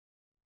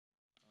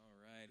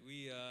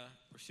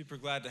We're super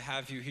glad to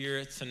have you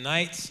here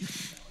tonight.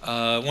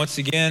 Once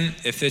again,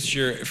 if it's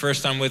your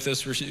first time with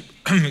us,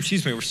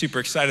 we're super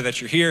excited that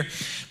you're here.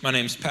 My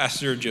name's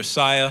Pastor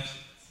Josiah.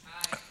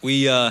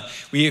 We have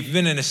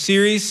been in a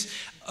series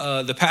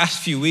the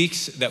past few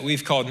weeks that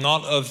we've called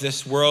Not of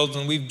This World,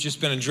 and we've just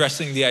been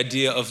addressing the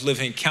idea of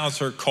living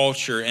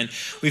counterculture. And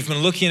we've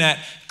been looking at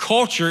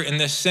culture in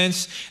the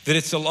sense that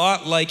it's a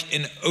lot like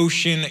an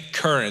ocean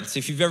current.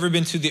 If you've ever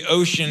been to the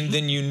ocean,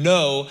 then you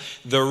know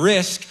the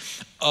risk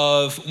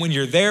of when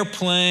you're there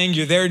playing,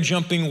 you're there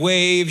jumping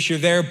waves, you're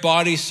there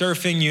body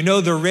surfing, you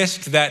know the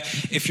risk that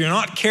if you're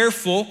not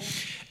careful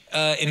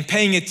in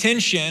paying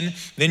attention,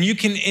 then you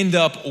can end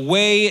up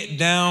way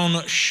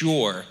down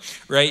shore,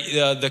 right?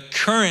 The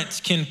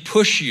current can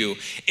push you.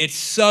 It's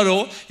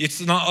subtle.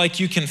 It's not like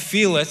you can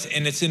feel it,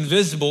 and it's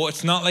invisible.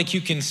 It's not like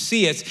you can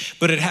see it,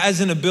 but it has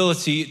an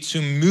ability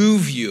to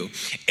move you.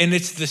 And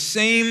it's the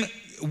same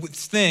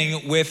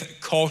thing with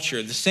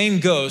culture. The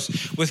same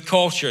goes with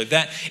culture,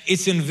 that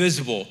it's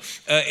invisible.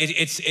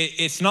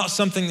 It's not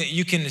something that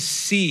you can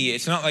see.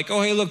 It's not like,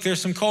 oh, hey, look,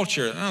 there's some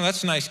culture. Oh,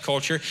 that's nice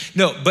culture.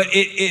 No, but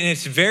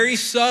it's very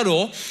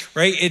subtle,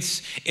 right?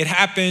 It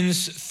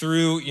happens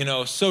through,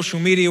 social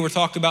media we're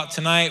talking about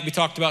tonight. We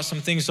talked about some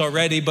things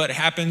already, but it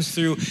happens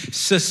through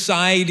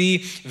society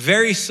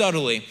very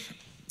subtly.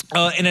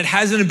 And it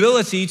has an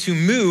ability to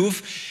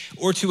move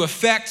or to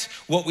affect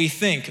what we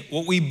think,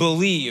 what we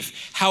believe,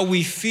 how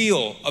we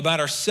feel about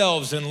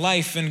ourselves and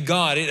life and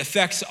God. It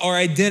affects our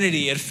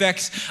identity. It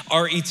affects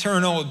our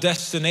eternal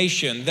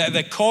destination.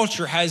 That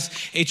culture has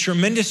a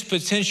tremendous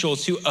potential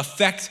to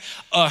affect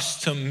us,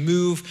 to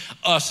move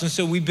us. And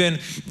so we've been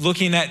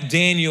looking at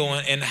Daniel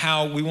and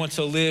how we want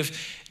to live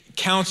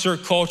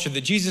counterculture,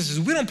 that Jesus says,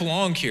 we don't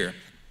belong here.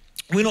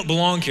 We don't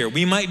belong here.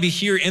 We might be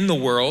here in the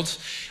world.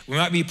 We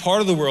might be part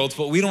of the world,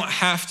 but we don't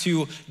have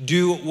to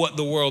do what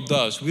the world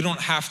does. We don't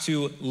have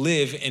to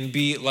live and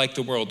be like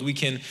the world. We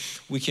can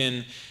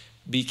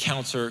be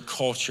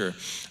counterculture.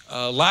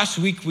 Last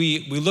week,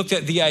 we looked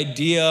at the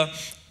idea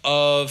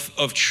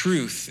of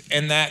truth,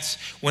 and that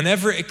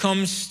whenever it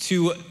comes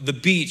to the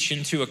beach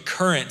and to a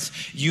current,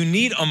 you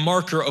need a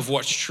marker of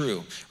what's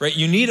true, right?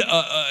 You need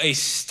a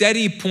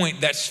steady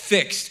point that's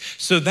fixed,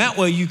 so that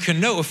way you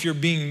can know if you're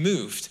being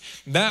moved.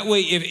 That way,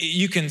 if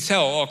you can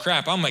tell, oh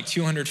crap, I'm like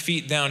 200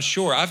 feet down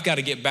shore. I've got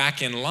to get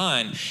back in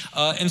line.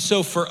 And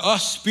so for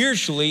us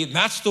spiritually,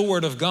 that's the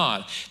word of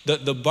God.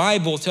 The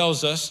Bible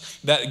tells us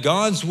that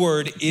God's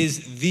word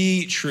is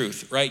the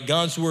truth, right?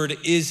 God's word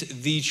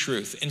is the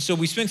truth. And so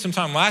we spent some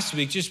time last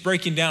week just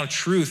breaking down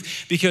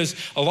truth, because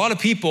a lot of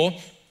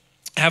people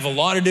have a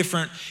lot of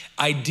different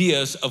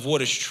ideas of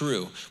what is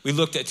true. We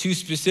looked at two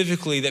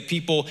specifically, that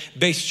people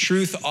base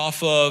truth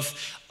off of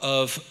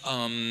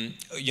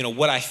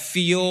what I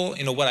feel.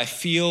 What I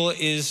feel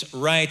is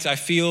right. I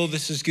feel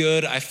this is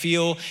good. I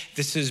feel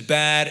this is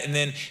bad. And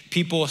then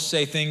people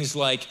say things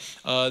like,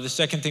 the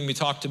second thing we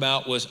talked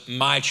about was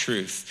my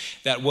truth.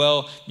 That,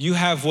 well, you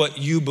have what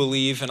you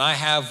believe and I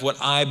have what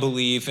I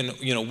believe, and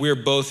we're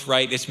both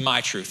right. It's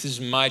my truth. This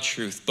is my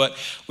truth. But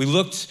we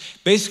looked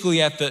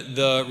basically at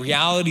the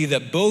reality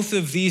that both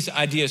of these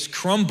ideas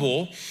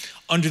crumble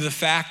under the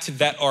fact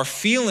that our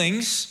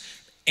feelings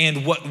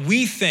and what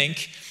we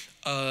think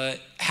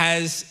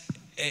has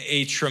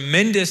a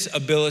tremendous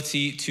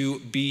ability to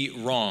be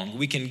wrong.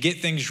 We can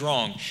get things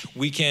wrong.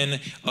 We can,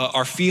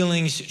 our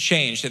feelings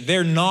change. That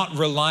they're not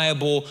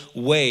reliable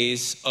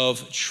ways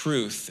of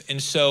truth.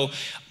 And so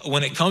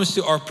when it comes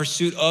to our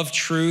pursuit of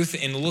truth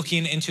and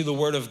looking into the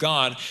word of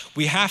God,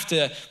 we have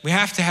to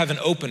have an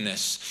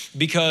openness,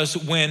 because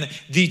when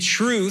the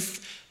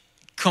truth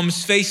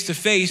comes face to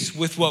face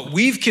with what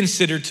we've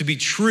considered to be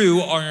true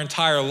our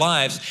entire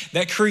lives,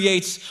 that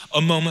creates a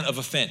moment of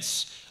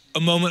offense. A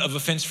moment of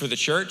offense for the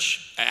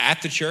church,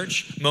 at the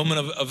church, moment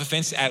of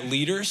offense at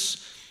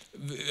leaders,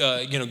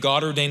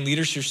 God-ordained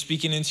leaders who are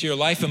speaking into your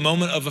life, a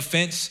moment of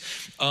offense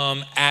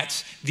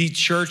at the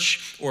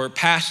church or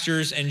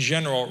pastors in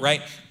general,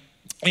 right?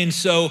 And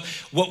so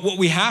what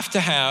we have to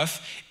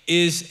have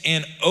is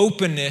an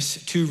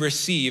openness to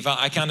receive.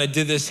 I kind of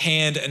did this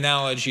hand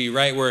analogy,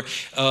 right? Where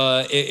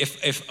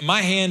if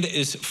my hand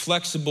is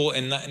flexible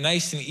and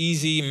nice and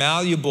easy,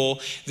 malleable,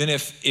 then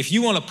if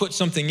you want to put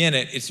something in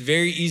it, it's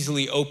very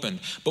easily opened.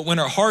 But when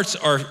our hearts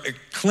are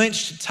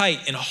clenched tight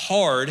and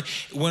hard,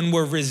 when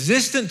we're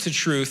resistant to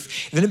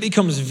truth, then it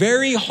becomes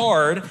very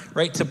hard,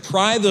 right, to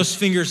pry those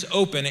fingers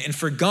open and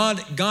for God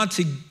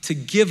to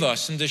give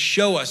us and to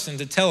show us and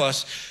to tell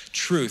us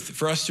truth,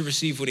 for us to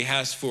receive what he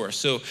has for us.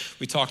 So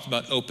we talked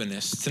about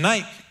openness.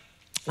 Tonight,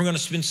 we're going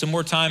to spend some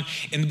more time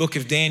in the book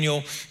of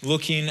Daniel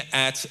looking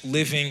at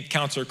living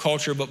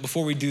counterculture. But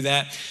before we do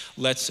that,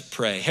 let's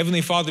pray. Heavenly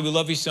Father, we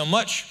love you so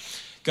much.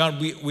 God,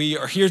 we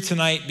are here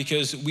tonight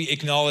because we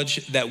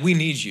acknowledge that we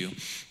need you.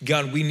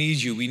 God, we need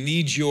you. We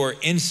need your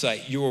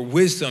insight, your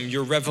wisdom,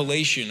 your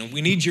revelation.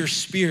 We need your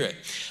spirit.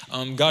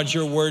 God,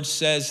 your word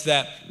says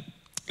that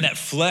that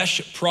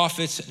flesh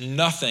profits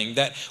nothing,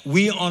 that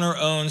we on our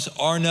own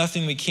are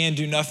nothing, we can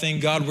do nothing.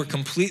 God, we're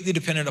completely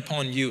dependent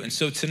upon you. And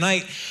so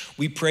tonight,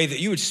 we pray that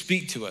you would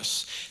speak to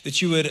us,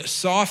 that you would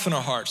soften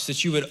our hearts,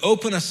 that you would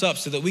open us up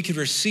so that we could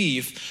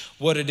receive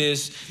what it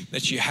is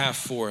that you have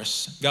for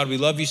us. God, we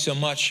love you so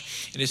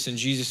much. And it's in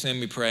Jesus' name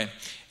we pray,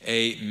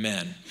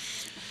 amen.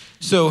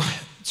 So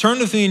turn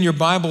with me in your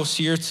Bibles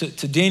here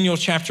to Daniel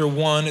chapter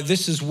 1.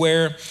 This is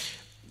where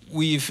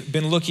we've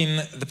been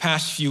looking the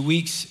past few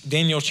weeks,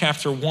 Daniel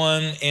chapter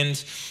 1.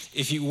 And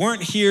if you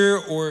weren't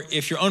here or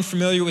if you're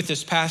unfamiliar with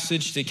this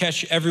passage, to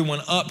catch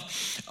everyone up,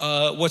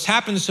 what's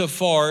happened so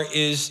far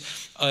is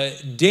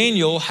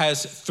Daniel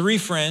has three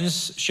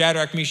friends,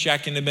 Shadrach,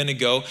 Meshach, and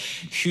Abednego,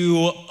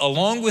 who,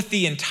 along with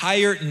the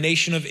entire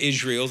nation of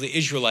Israel, the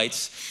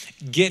Israelites,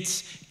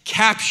 gets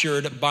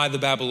captured by the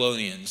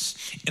Babylonians.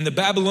 And the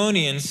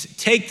Babylonians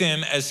take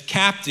them as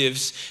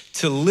captives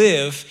to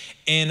live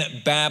in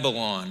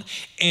Babylon.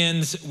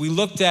 And we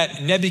looked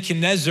at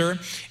Nebuchadnezzar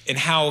and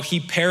how he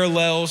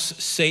parallels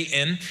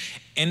Satan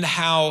and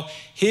how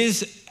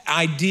his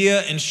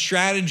idea and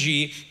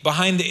strategy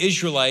behind the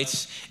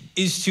Israelites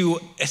is to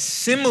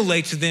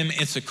assimilate them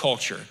into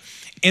culture.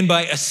 And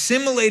by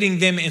assimilating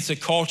them into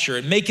culture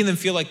and making them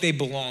feel like they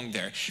belong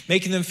there,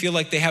 making them feel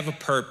like they have a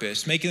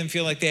purpose, making them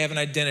feel like they have an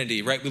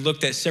identity, right? We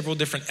looked at several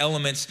different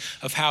elements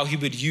of how he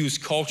would use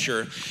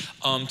culture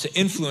to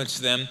influence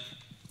them.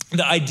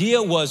 The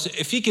idea was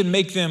if he could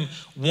make them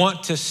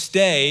want to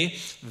stay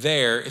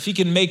there, if he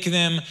could make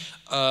them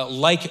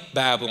like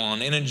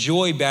Babylon and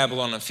enjoy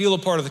Babylon and feel a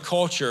part of the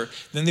culture,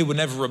 then they would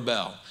never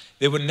rebel.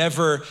 They would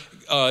never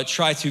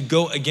try to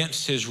go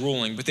against his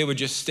ruling, but they would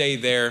just stay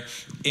there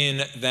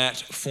in that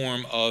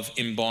form of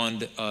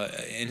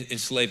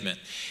enslavement.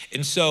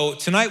 And so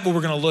tonight what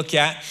we're going to look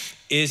at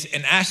is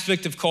an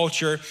aspect of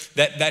culture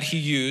that he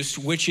used,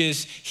 which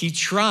is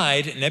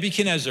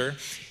Nebuchadnezzar,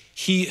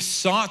 he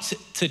sought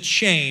to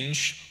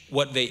change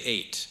what they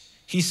ate.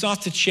 He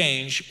sought to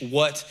change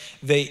what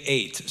they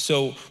ate.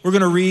 So we're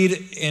going to read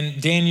in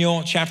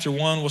Daniel chapter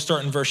 1. We'll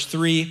start in verse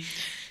 3.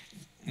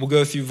 We'll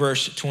go through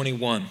verse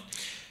 21.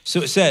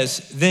 So it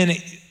says, then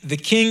the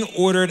king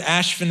ordered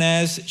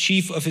Ashpenaz,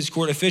 chief of his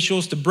court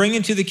officials, to bring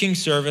into the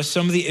king's service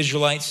some of the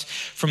Israelites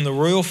from the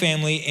royal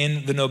family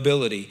and the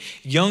nobility,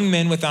 young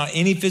men without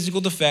any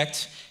physical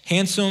defect,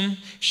 handsome,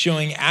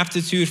 showing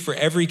aptitude for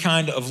every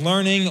kind of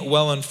learning,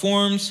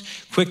 well-informed,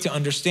 quick to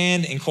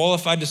understand, and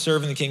qualified to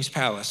serve in the king's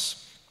palace.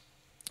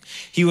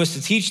 He was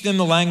to teach them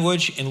the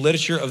language and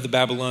literature of the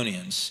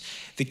Babylonians.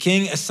 The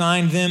king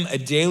assigned them a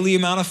daily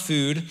amount of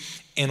food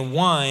and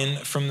wine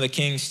from the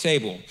king's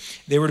table.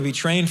 They were to be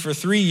trained for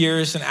 3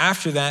 years, and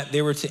after that,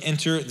 they were to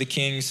enter the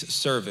king's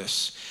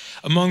service.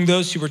 Among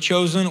those who were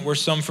chosen were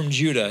some from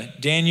Judah: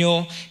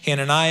 Daniel,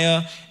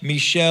 Hananiah,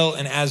 Mishael,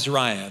 and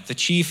Azariah. The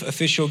chief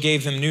official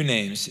gave them new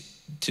names: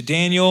 to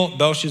Daniel,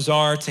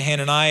 Belshazzar; to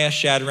Hananiah,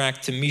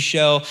 Shadrach; to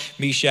Mishael,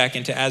 Meshach;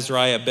 and to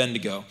Azariah,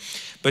 Abednego.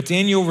 But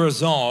Daniel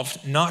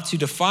resolved not to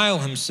defile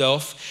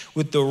himself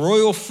with the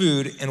royal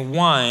food and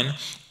wine,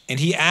 and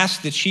he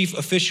asked the chief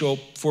official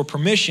for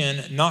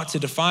permission not to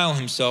defile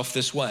himself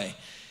this way.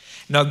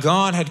 Now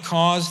God had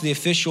caused the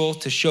official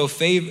to show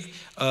favor,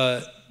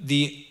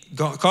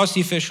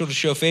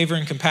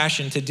 and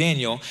compassion to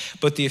Daniel,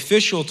 but the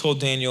official told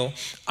Daniel,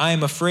 I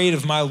am afraid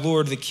of my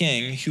lord the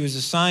king, who has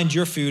assigned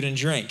your food and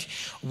drink.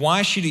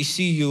 Why should he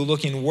see you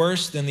looking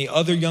worse than the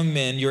other young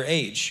men your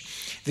age?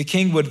 The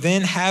king would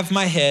then have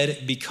my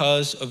head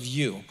because of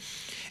you.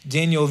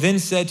 Daniel then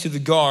said to the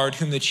guard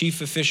whom the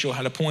chief official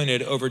had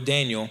appointed over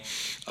Daniel,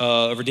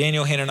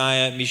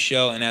 Hananiah,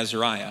 Mishael, and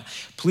Azariah,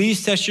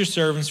 please test your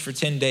servants for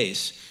 10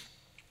 days.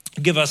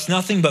 Give us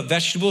nothing but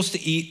vegetables to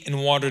eat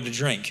and water to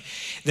drink.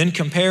 Then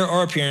compare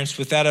our appearance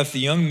with that of the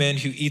young men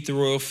who eat the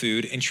royal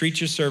food, and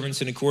treat your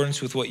servants in accordance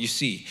with what you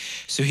see.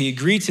 So he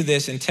agreed to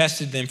this and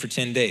tested them for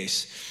 10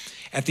 days.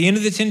 At the end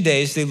of the 10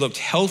 days, they looked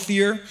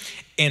healthier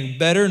and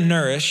better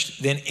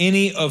nourished than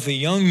any of the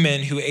young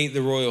men who ate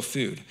the royal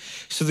food.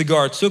 So the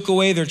guard took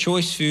away their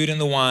choice food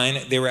and the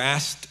wine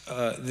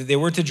they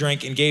were to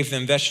drink, and gave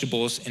them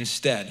vegetables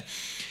instead.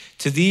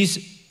 To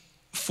these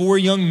 4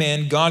 young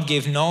men, God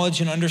gave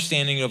knowledge and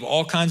understanding of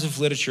all kinds of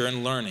literature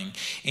and learning,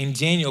 and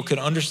Daniel could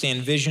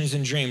understand visions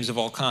and dreams of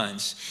all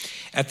kinds.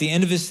 At the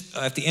end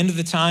of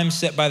the time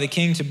set by the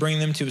king to bring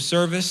them to a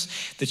service,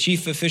 the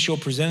chief official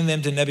presented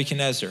them to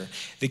Nebuchadnezzar.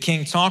 The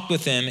king talked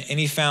with them, and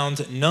he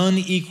found none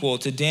equal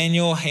to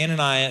Daniel,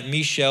 Hananiah,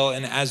 Mishael,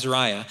 and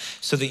Azariah.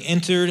 So they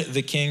entered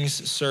the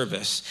king's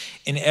service.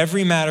 In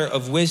every matter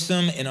of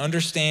wisdom and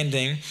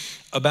understanding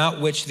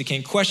about which the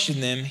king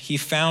questioned them, he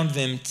found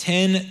them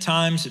 10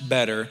 times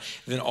better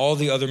than all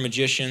the other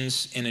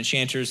magicians and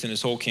enchanters in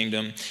his whole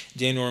kingdom.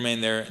 Daniel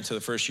remained there until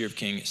the first year of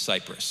King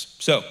Cyrus.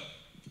 So,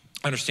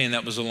 I understand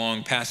that was a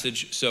long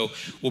passage, so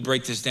we'll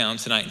break this down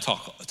tonight and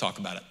talk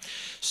about it.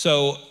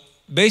 So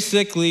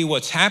basically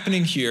what's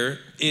happening here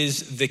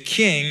is the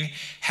King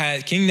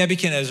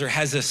Nebuchadnezzar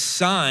has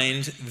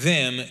assigned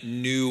them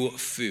new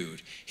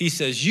food. He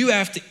says, you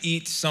have to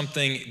eat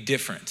something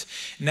different.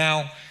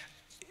 Now,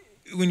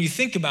 when you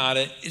think about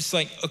it, it's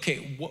like,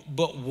 okay,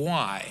 but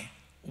why?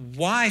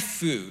 Why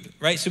food,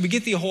 right? So we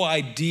get the whole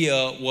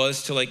idea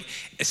was to like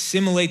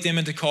assimilate them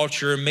into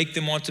culture, make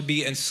them want to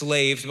be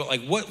enslaved. But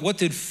like, what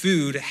did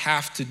food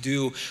have to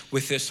do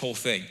with this whole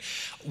thing?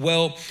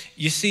 Well,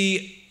 you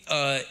see,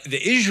 the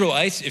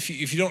Israelites, if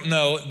you don't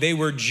know, they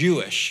were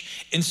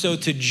Jewish. And so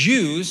to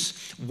Jews,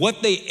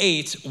 what they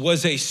ate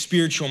was a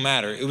spiritual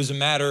matter. It was a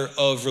matter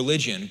of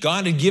religion.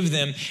 God had given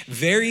them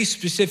very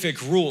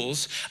specific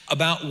rules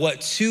about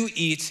what to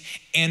eat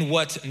and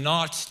what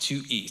not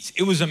to eat.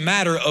 It was a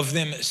matter of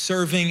them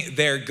serving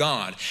their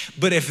God.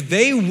 But if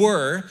they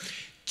were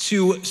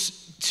to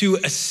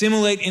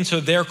assimilate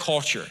into their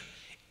culture,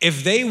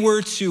 if they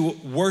were to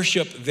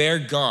worship their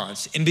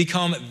gods and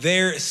become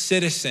their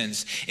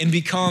citizens and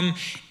become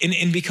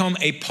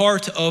a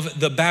part of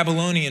the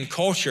Babylonian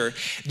culture,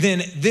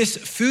 then this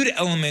food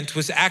element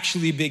was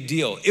actually a big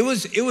deal. It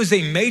was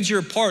a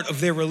major part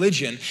of their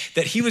religion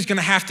that he was going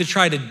to have to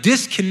try to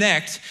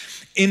disconnect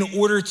in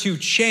order to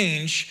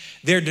change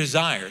their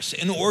desires,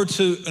 in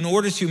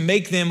order to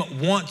make them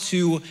want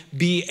to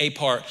be a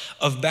part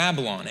of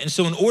Babylon. And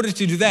so in order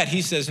to do that,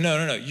 he says,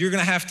 no, you're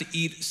gonna have to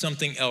eat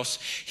something else.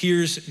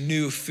 Here's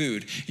new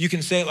food. You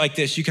can say it like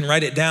this, you can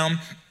write it down.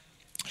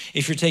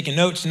 If you're taking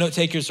notes, note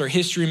takers are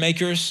history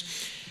makers,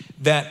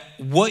 that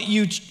what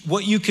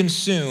you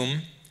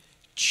consume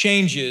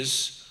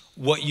changes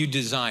what you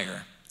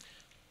desire.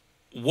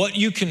 What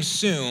you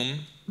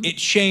consume, it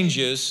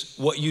changes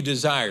what you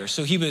desire.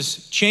 So he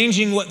was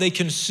changing what they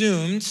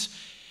consumed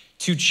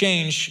to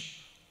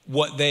change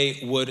what they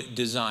would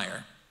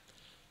desire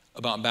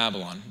about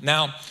Babylon.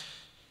 Now,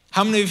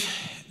 how many of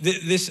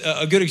this?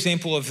 A good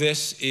example of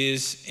this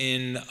is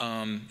in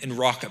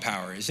rocket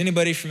power. Is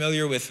anybody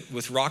familiar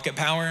with rocket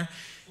power?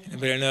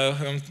 Anybody know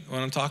what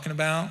I'm talking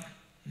about?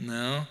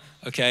 No?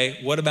 Okay.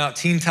 What about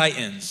Teen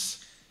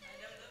Titans?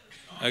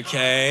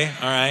 Okay.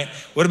 All right.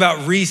 What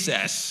about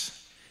Recess?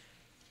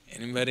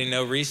 Anybody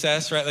know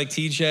Recess, right? Like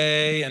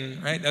TJ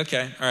and, right?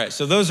 Okay, all right.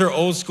 So those are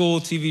old school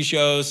TV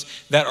shows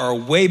that are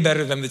way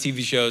better than the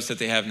TV shows that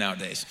they have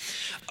nowadays.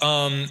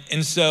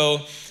 And so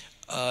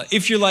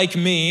if you're like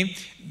me,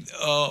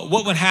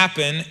 what would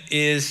happen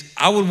is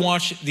I would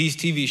watch these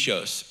TV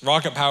shows.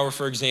 Rocket Power,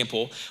 for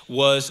example,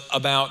 was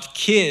about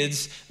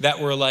kids that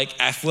were like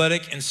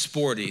athletic and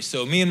sporty.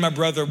 So me and my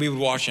brother, we would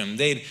watch them.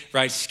 They'd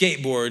ride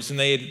skateboards and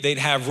they'd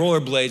have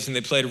rollerblades and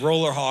they played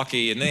roller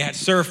hockey and they had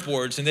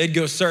surfboards and they'd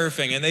go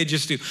surfing and they'd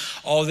just do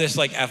all this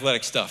like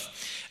athletic stuff.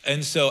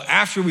 And so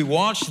after we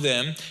watched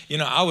them,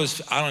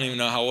 I don't even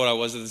know how old I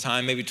was at the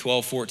time, maybe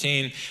 12,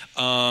 14.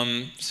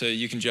 So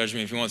you can judge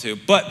me if you want to.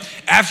 But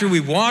after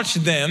we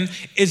watched them,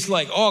 it's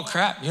like, oh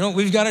crap, what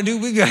we've got to do?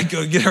 We've got to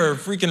go get our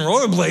freaking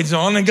rollerblades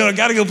on and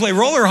got to go play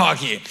roller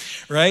hockey,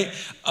 right?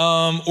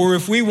 Or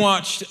if we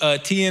watched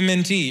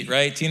TMNT,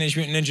 right? Teenage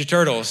Mutant Ninja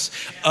Turtles.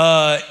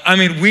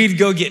 We'd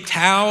go get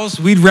towels.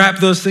 We'd wrap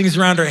those things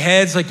around our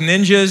heads like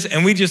ninjas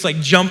and we'd just like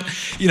jump,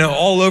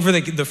 all over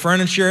the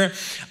furniture.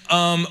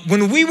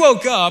 When we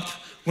woke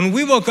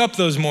up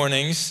those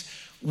mornings,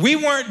 we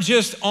weren't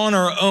just on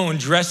our own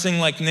dressing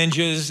like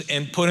ninjas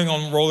and putting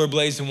on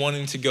rollerblades and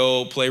wanting to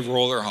go play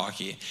roller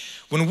hockey.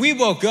 When we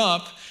woke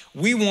up,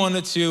 we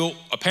wanted to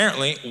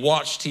apparently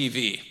watch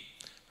TV,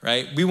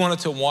 right? We wanted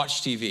to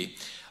watch TV.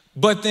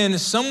 But then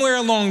somewhere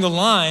along the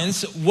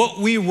lines, what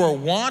we were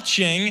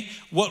watching,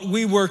 what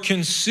we were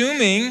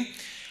consuming,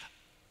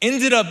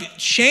 ended up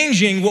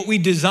changing what we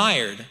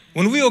desired.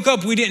 When we woke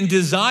up, we didn't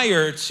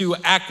desire to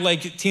act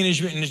like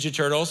Teenage Mutant Ninja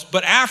Turtles,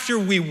 but after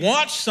we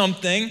watched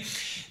something,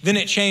 then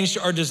it changed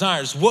our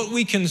desires. What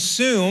we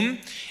consume,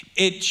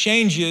 it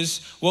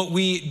changes what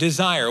we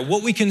desire.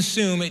 What we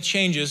consume, it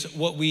changes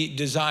what we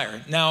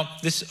desire. Now,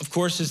 this, of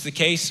course, is the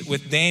case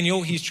with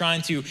Daniel. He's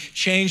trying to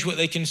change what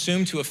they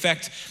consume to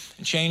affect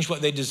and change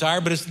what they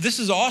desire. But this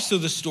is also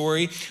the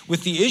story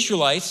with the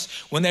Israelites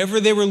whenever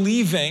they were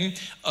leaving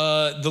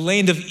the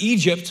land of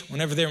Egypt,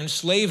 whenever they were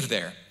enslaved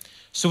there.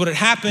 So what had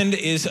happened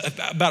is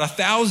about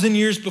 1,000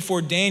 years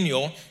before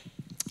Daniel,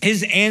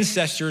 his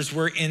ancestors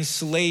were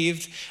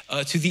enslaved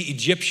to the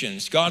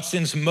Egyptians. God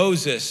sends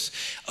Moses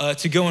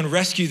to go and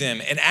rescue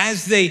them. And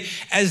as they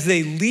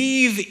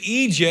leave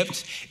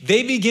Egypt,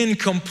 they begin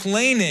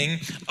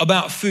complaining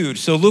about food.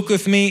 So look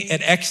with me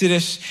at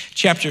Exodus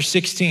chapter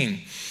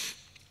 16.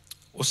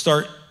 We'll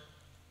start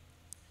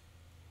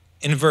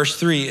in verse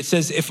 3. It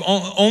says, "If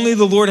only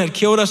the Lord had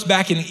killed us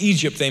back in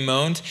Egypt," they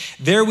moaned.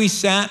 "There we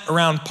sat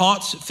around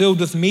pots filled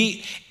with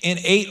meat and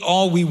ate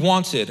all we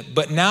wanted.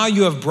 But now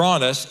you have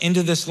brought us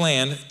into this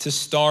land to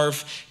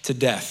starve to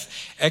death."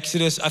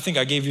 Exodus, I think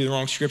I gave you the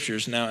wrong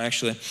scriptures now,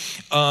 actually.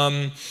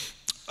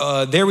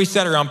 There we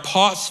sat around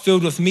pots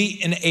filled with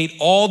meat and ate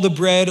all the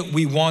bread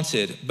we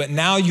wanted. But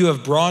now you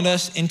have brought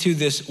us into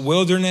this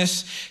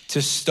wilderness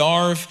to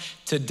starve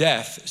to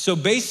death. So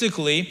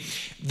basically,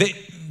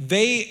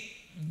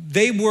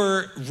 they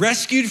were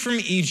rescued from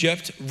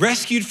Egypt,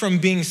 rescued from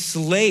being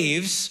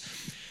slaves,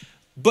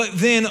 but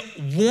then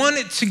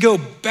wanted to go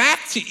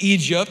back to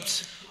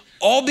Egypt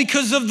all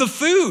because of the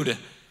food.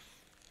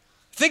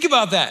 Think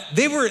about that.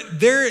 They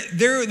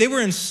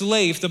were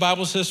enslaved, the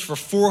Bible says, for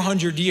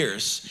 400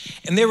 years.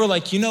 And they were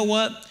like, you know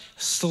what?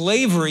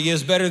 Slavery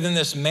is better than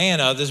this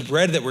manna, this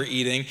bread that we're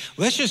eating.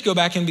 Let's just go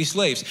back and be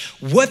slaves.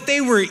 What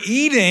they were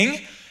eating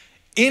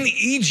in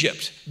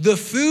Egypt, the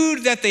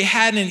food that they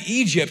had in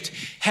Egypt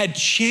had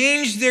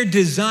changed their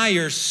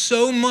desires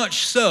so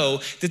much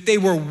so that they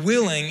were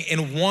willing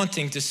and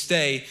wanting to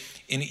stay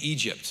in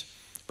Egypt.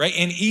 Right?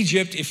 And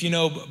Egypt, if you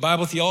know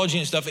Bible theology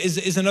and stuff,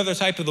 is another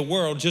type of the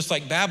world, just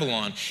like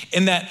Babylon,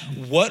 in that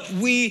what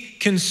we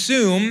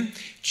consume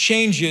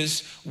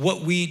changes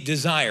what we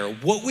desire.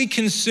 What we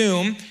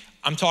consume,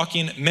 I'm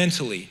talking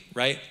mentally,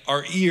 right?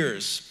 Our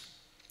ears,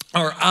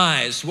 our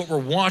eyes, what we're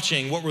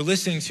watching, what we're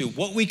listening to,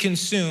 what we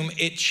consume,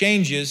 it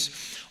changes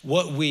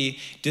what we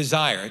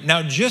desire.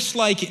 Now, just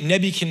like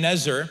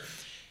Nebuchadnezzar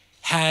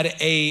had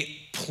a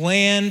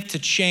plan to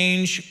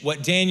change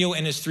what Daniel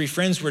and his three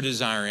friends were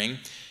desiring,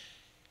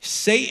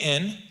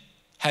 Satan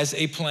has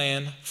a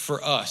plan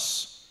for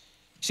us.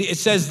 See, it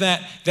says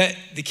that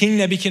the King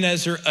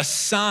Nebuchadnezzar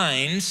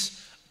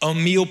assigns a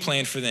meal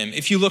plan for them.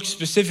 If you look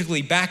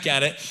specifically back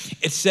at it,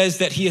 it says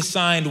that he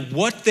assigned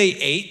what they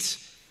ate,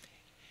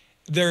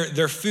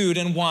 their food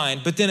and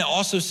wine, but then it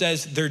also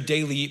says their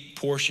daily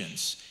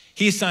portions.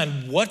 He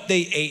assigned what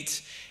they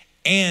ate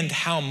and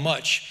how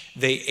much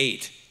they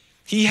ate.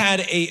 He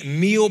had a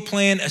meal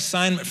plan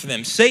assignment for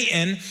them.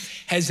 Satan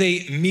has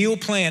a meal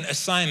plan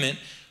assignment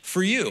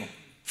for you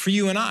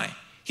and I.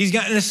 He's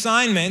got an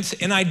assignment,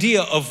 an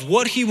idea of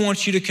what he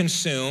wants you to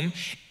consume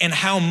and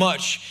how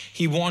much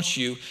he wants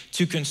you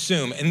to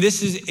consume. And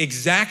this is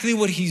exactly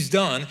what he's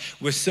done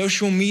with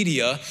social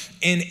media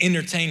and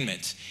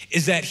entertainment,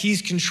 is that he's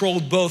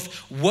controlled both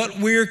what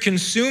we're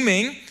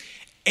consuming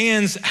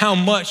and how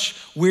much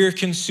we're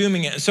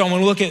consuming it. So I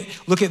want to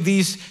look at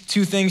these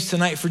two things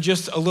tonight for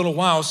just a little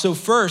while. So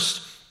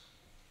first,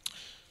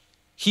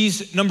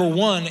 number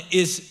one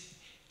is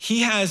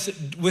he has,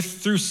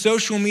 through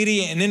social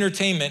media and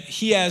entertainment,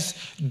 he has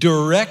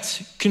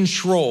direct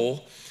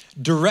control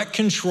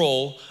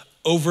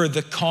over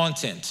the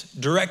content,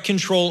 direct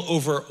control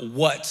over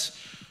what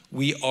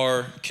we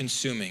are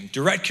consuming,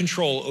 direct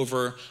control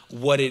over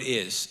what it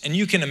is. And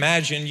you can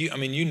imagine,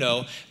 you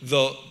know,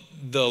 the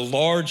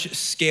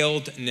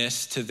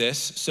large-scaledness to this.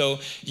 So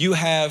you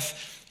have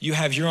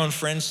your own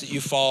friends that you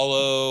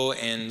follow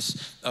and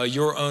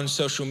your own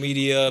social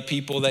media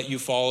people that you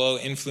follow,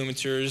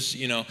 influencers,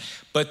 you know.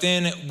 But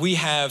then we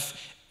have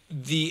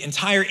the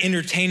entire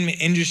entertainment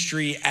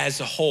industry as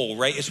a whole,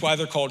 right? It's why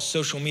they're called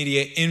social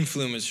media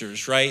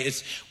influencers, right?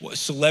 It's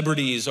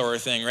celebrities are a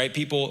thing, right?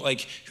 People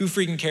like, who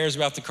freaking cares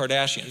about the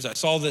Kardashians? I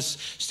saw this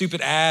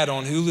stupid ad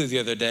on Hulu the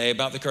other day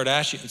about the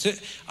Kardashians.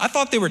 I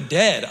thought they were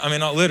dead. I mean,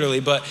 not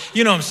literally, but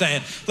you know what I'm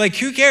saying? Like,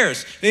 who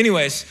cares?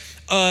 Anyways,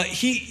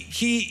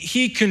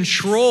 he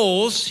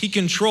controls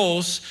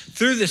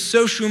through the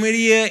social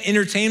media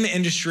entertainment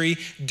industry,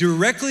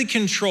 directly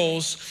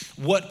controls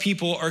what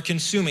people are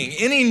consuming.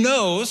 And he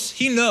knows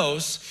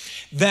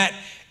that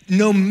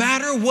no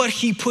matter what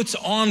he puts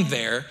on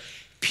there,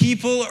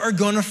 people are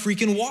gonna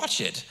freaking watch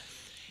it.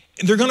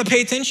 They're gonna pay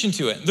attention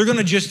to it. They're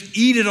gonna just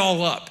eat it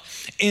all up.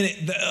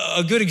 And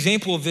a good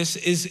example of this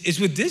is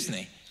with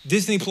Disney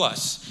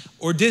Plus,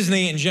 or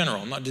Disney in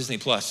general, not Disney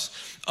Plus.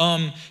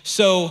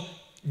 So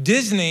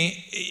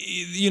Disney,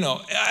 you know,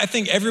 I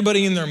think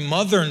everybody and their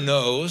mother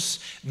knows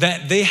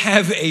that they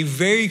have a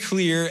very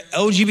clear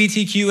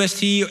LGBTQ,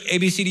 ST,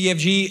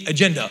 ABCDFG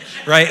agenda,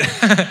 right?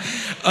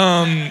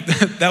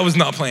 That was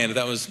not planned,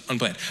 that was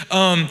unplanned.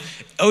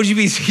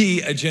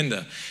 LGBT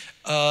agenda.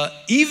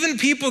 Even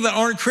people that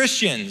aren't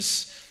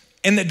Christians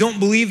and that don't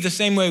believe the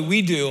same way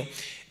we do,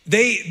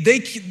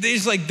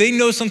 they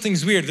know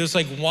something's weird. There's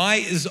like, why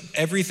is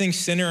everything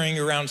centering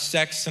around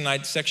sex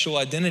and sexual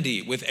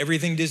identity with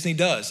everything Disney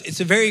does? It's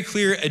a very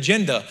clear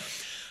agenda,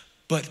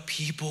 but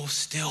people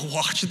still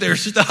watch their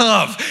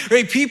stuff,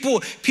 right?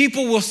 People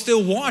will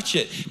still watch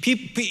it.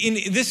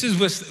 This is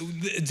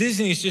with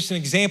Disney is just an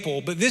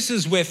example, but this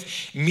is with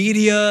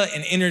media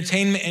and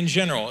entertainment in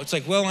general. It's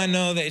like, well, I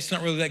know that it's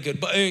not really that good,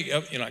 but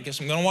you know, I guess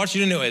I'm gonna watch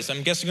it anyways. I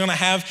guess I'm gonna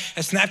have a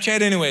Snapchat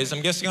anyways. I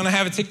guess I'm gonna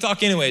have a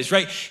TikTok anyways,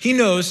 right? He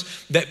knows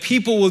that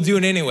people will do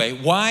it anyway.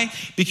 Why?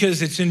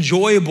 Because it's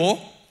enjoyable.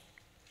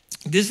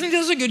 Disney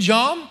does a good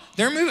job.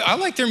 I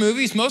like their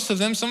movies, most of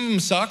them. Some of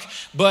them suck,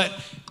 but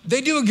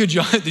they do a good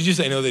job. Did you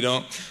say no, they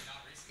don't?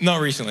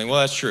 Not recently. Well,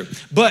 that's true.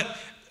 But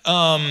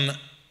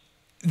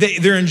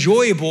they're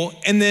enjoyable.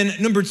 And then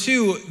number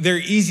two, they're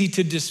easy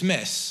to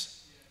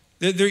dismiss.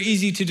 They're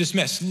easy to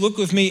dismiss. Look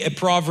with me at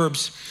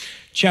Proverbs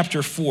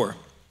chapter 4.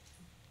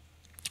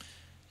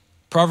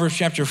 Proverbs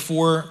chapter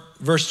 4,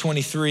 verse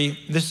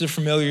 23. This is a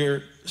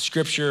familiar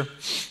scripture.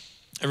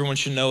 Everyone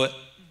should know it.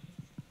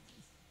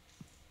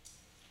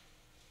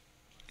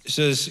 It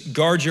says,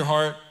 guard your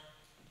heart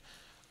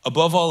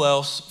above all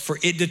else, for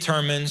it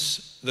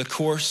determines the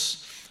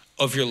course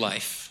of your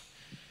life.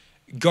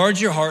 Guard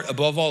your heart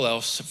above all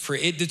else, for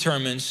it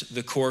determines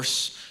the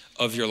course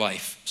of your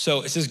life.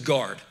 So it says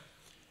guard.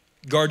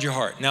 Guard your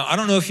heart. Now, I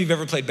don't know if you've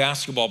ever played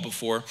basketball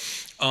before.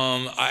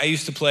 I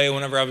used to play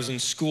whenever I was in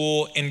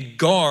school, and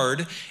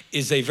guard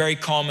is a very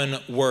common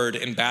word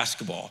in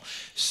basketball.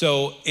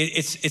 So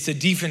it's a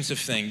defensive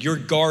thing. You're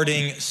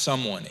guarding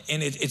someone,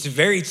 and it's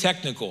very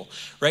technical,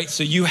 right?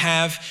 So you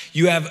have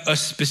a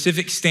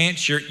specific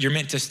stance you're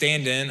meant to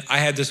stand in. I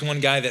had this one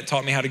guy that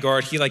taught me how to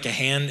guard. He like a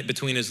hand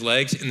between his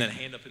legs and then a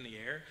hand up in the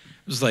air.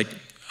 It was like,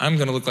 I'm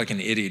gonna look like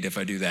an idiot if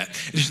I do that.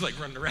 Just like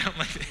running around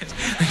like this.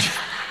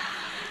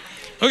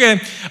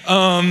 Okay,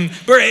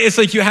 but it's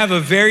like you have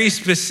a very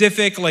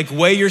specific like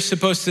way you're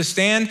supposed to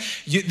stand.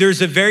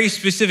 There's a very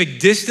specific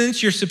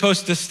distance you're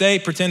supposed to stay.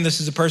 Pretend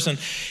this is a person.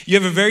 You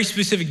have a very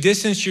specific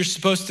distance you're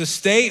supposed to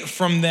stay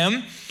from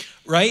them,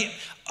 right?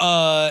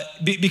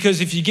 Because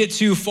if you get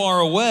too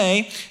far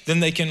away, then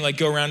they can like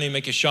go around and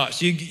make a shot.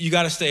 So you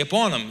got to stay up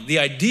on them. The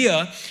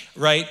idea,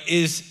 right,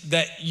 is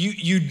that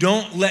you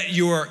don't let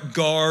your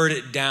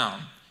guard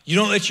down. You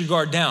don't let your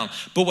guard down.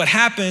 But what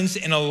happens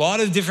in a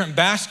lot of different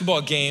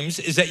basketball games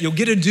is that you'll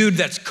get a dude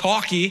that's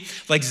cocky,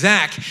 like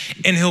Zach,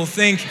 and he'll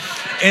think,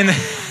 and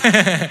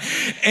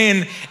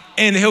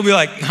he'll be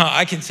like, nah,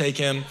 I can take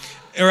him,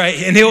 all right?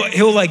 And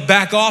he'll like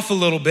back off a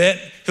little bit.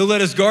 He'll let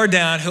his guard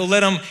down. He'll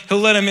let him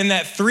in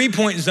that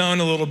 3-point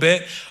zone a little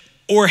bit,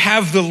 or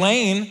have the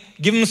lane,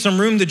 give him some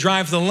room to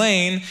drive the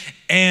lane,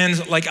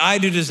 and like I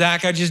do to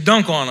Zach, I just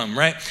dunk on him,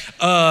 right?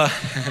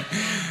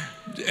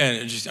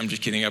 And I'm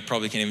just kidding. I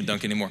probably can't even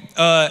dunk anymore.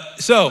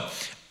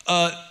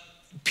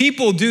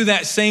 People do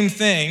that same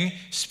thing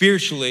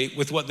spiritually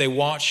with what they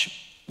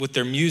watch, with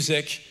their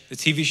music, the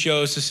TV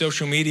shows, the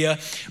social media,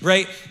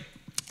 right?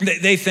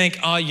 They think,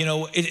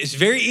 it's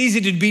very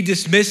easy to be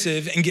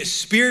dismissive and get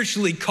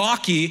spiritually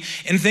cocky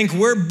and think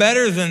we're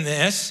better than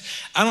this.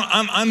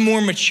 I'm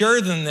more mature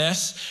than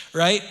this,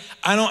 right?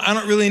 I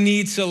don't really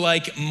need to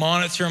like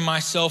monitor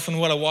myself and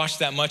what I watch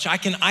that much. I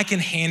can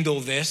handle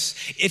this.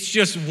 It's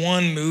just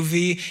one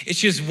movie. It's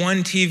just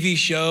one TV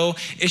show.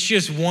 It's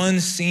just one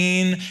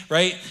scene,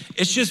 right?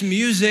 It's just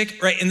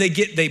music, right? And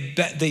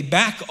they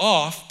back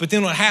off. But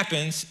then what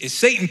happens is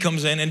Satan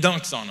comes in and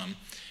dunks on them,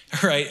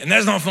 right? And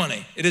that's not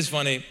funny. It is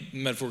funny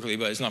metaphorically,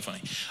 but it's not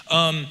funny.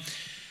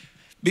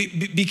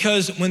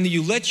 Because when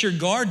you let your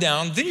guard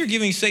down, then you're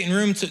giving Satan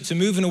room to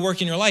move and to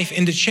work in your life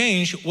and to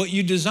change what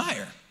you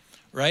desire.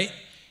 Right?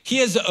 He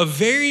has a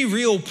very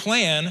real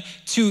plan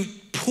to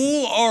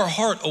pull our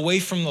heart away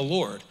from the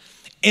Lord.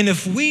 And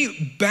if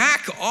we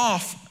back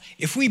off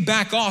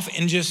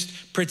and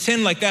just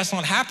pretend like that's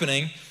not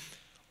happening,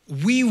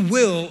 we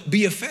will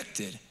be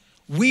affected.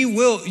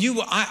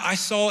 I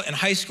saw in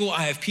high school,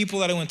 I have people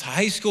that I went to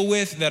high school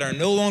with that are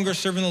no longer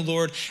serving the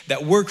Lord,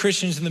 that were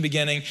Christians in the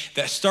beginning,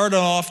 that started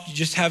off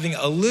just having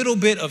a little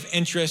bit of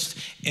interest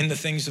in the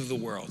things of the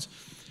world.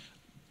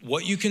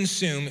 What you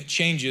consume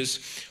changes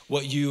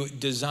what you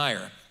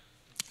desire,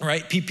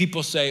 right?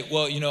 People say,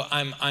 well,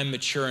 I'm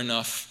mature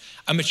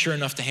enough. I'm mature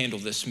enough to handle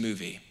this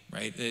movie,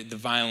 right? The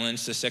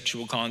violence, the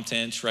sexual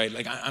content, right?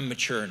 Like I'm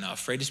mature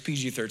enough, right? It's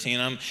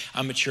PG-13.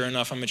 I'm mature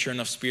enough. I'm mature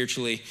enough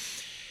spiritually.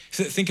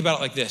 So think about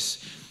it like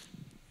this.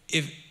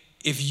 If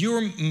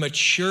you're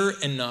mature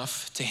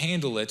enough to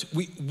handle it,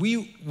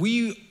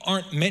 we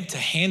aren't meant to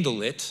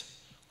handle it.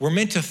 We're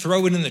meant to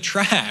throw it in the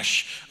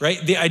trash, right?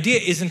 The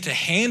idea isn't to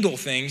handle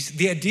things.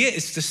 The idea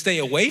is to stay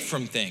away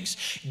from things.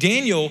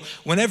 Daniel,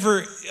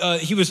 whenever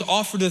he was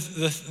offered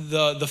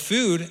the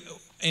food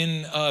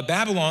in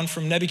Babylon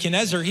from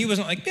Nebuchadnezzar, he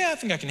wasn't like, yeah, I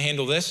think I can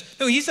handle this.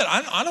 No, he said,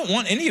 I don't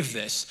want any of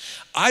this.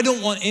 I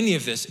don't want any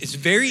of this. It's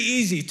very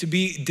easy to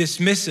be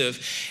dismissive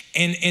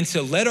and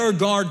to let our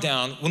guard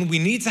down when we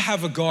need to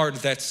have a guard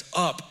that's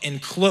up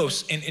and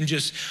close and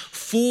just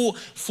full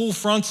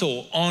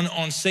frontal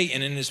on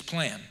Satan and his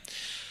plan.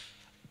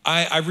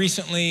 I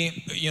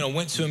recently,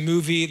 went to a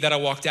movie that I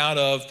walked out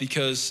of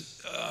because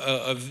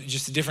of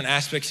just the different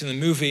aspects in the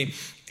movie.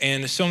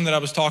 And someone that I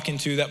was talking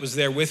to that was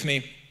there with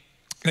me,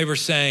 they were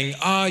saying,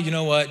 you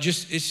know what,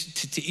 just it's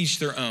to each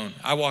their own.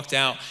 I walked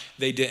out,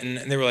 they didn't.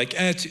 And they were like,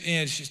 it's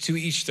just to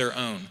each their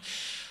own.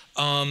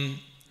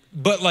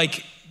 But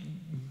like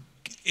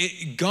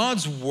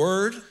God's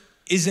word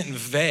isn't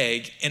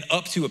vague and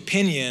up to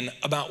opinion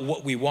about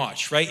what we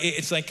watch, right?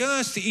 It's like,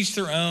 it's to each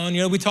their own.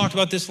 We talked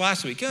about this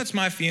last week. It's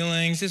my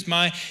feelings, it's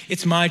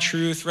my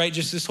truth, right?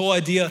 Just this whole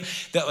idea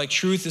that like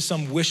truth is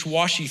some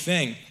wish-washy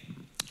thing.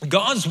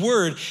 God's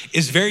word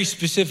is very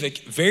specific,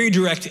 very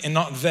direct, and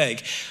not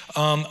vague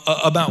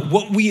about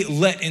what we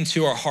let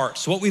into our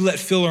hearts, what we let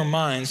fill our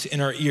minds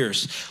and our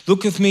ears.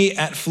 Look with me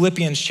at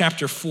Philippians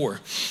chapter 4,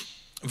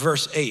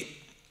 verse 8.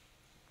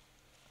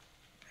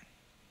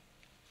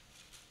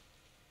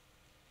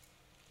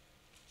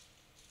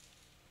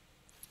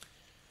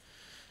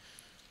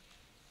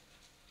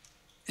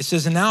 It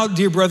says, and now,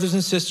 dear brothers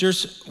and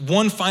sisters,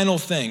 one final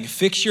thing.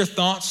 Fix your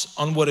thoughts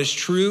on what is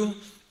true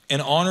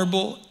and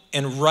honorable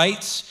and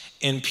right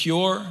and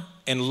pure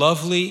and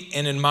lovely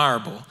and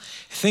admirable.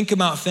 Think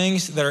about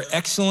things that are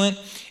excellent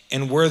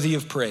and worthy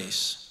of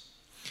praise.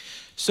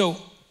 So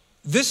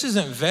this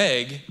isn't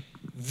vague.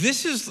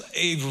 this is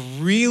a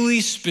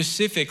really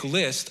specific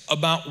list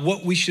about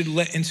what we should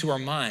let into our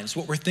minds,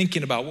 what we're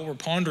thinking about, what we're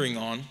pondering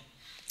on,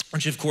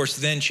 which of course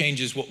then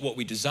changes what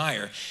we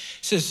desire.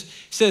 It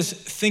says,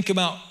 think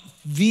about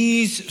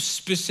these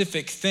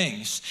specific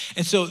things.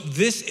 And so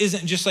this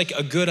isn't just like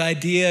a good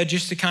idea,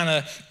 just to kind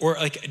of, or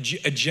like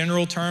a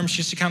general terms,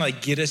 just to kind of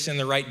like get us in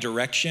the right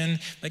direction.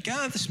 Like,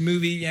 this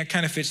movie, yeah,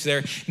 kind of fits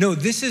there. No,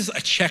 this is a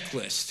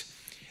checklist.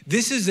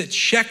 This is a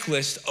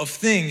checklist of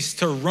things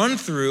to run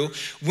through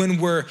when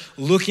we're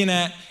looking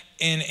at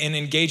and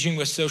engaging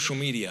with social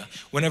media,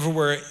 whenever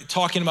we're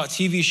talking about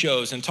TV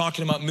shows and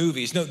talking about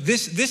movies. No,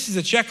 this is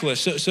a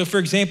checklist. So for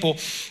example,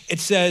 it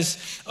says,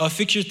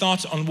 fix your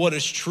thoughts on what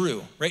is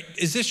true, right?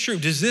 Is this true?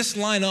 Does this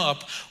line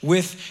up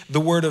with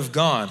the word of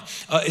God?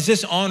 Is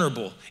this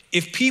honorable?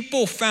 If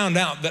people found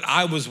out that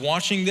I was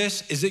watching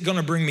this, is it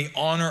gonna bring me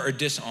honor or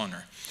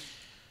dishonor?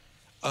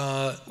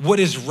 What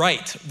is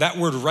right? That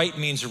word right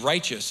means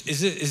righteous. Is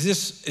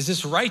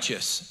this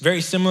righteous? Very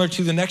similar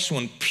to the next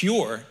one,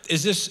 pure.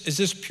 Is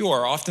this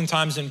pure?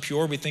 Oftentimes in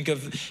pure, we think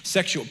of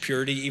sexual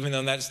purity, even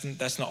though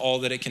that's not all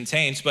that it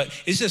contains, but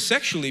is this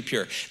sexually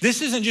pure?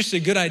 This isn't just a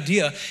good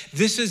idea.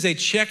 This is a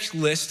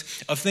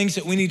checklist of things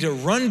that we need to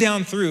run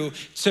down through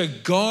to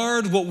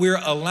guard what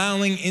we're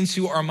allowing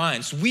into our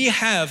minds. We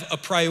have a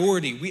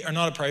priority. We are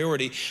not a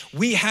priority.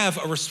 We have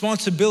a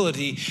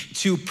responsibility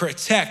to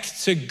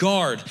protect, to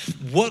guard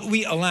what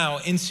we allow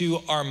into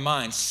our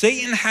minds.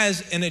 Satan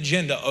has an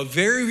agenda, a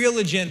very real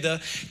agenda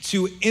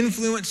to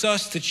influence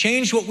us, to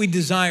change what we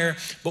desire,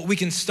 but we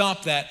can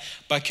stop that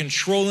by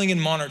controlling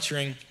and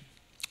monitoring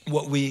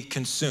what we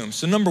consume.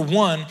 So number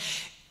one,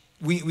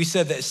 we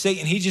said that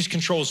Satan, he just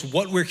controls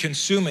what we're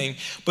consuming.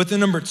 But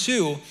then number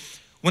two,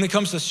 when it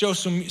comes to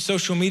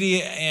social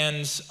media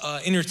and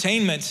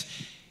entertainment,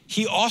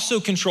 he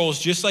also controls,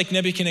 just like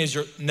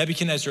Nebuchadnezzar,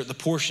 the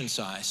portion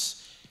size,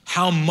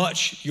 how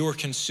much you're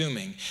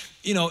consuming.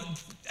 You know,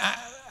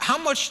 how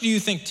much do you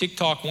think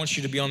TikTok wants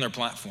you to be on their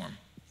platform?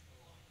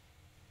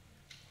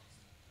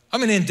 I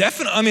mean,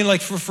 indefinite. I mean,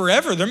 like for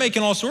forever. They're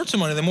making all sorts of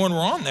money the more we're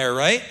on there,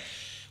 right?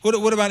 What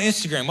about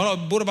Instagram?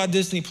 What about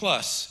Disney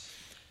Plus?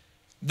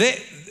 They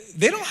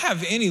don't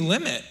have any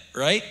limit,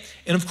 right?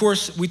 And of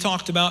course, we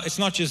talked about, it's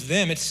not just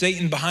them, it's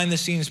Satan behind the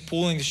scenes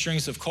pulling the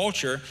strings of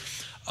culture.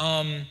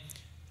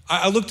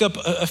 I looked up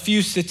a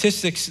few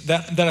statistics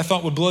that I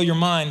thought would blow your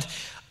mind.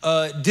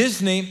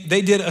 Disney,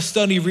 they did a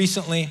study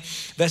recently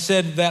that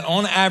said that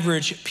on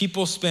average,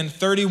 people spend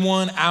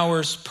 31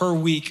 hours per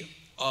week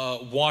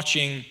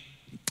watching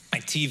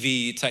like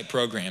TV type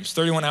programs,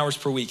 31 hours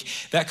per week.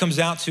 That comes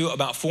out to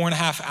about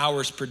 4.5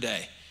 hours per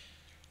day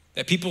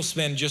that people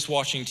spend just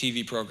watching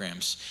TV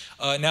programs.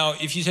 Now,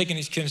 if you take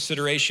into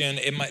consideration,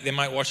 they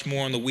might watch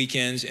more on the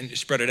weekends and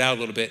spread it out a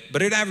little bit,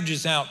 but it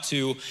averages out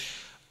to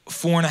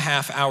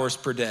 4.5 hours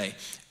per day.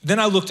 Then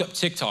I looked up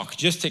TikTok,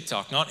 just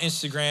TikTok, not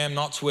Instagram,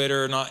 not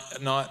Twitter,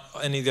 not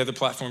any of the other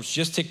platforms,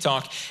 just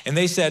TikTok. And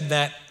they said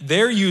that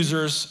their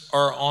users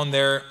are on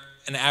there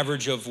an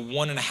average of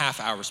 1.5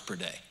 hours per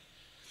day.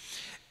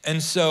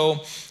 And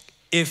so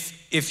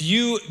if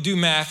you do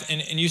math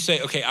and you say,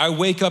 okay, I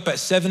wake up at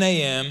 7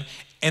 a.m.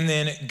 and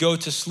then go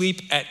to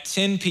sleep at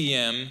 10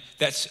 p.m.,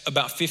 that's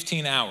about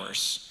 15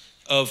 hours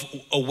of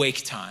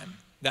awake time.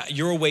 That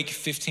you're awake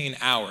 15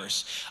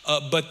 hours.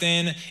 But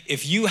then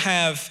if you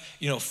have,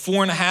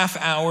 4.5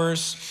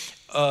 hours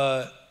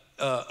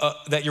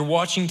that you're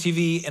watching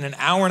TV and an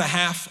hour and a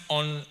half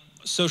on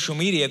social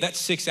media, that's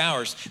 6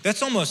 hours.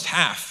 That's almost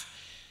half.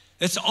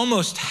 That's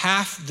almost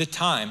half the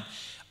time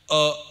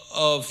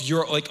of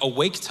your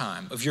awake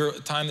time, of your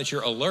time that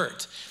you're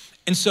alert.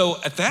 And so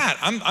at that,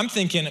 I'm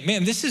thinking,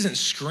 man, this isn't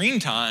screen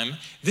time.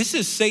 This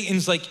is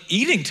Satan's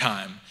eating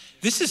time.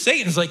 This is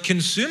Satan's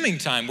consuming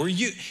time, where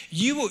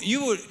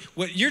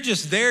you're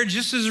just there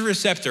just as a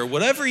receptor.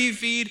 Whatever you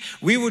feed,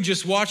 we will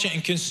just watch it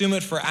and consume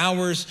it for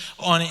hours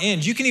on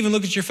end. You can even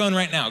look at your phone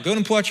right now. Go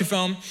and pull out your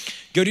phone,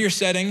 go to your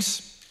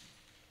settings.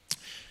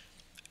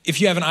 If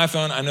you have an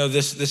iPhone, I know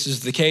this is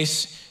the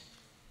case.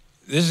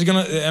 This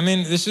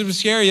is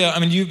scary.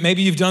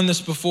 Maybe you've done this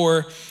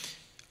before.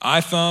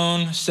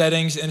 iPhone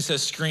settings, and it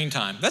says screen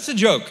time. That's a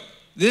joke.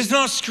 This is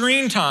not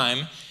screen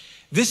time.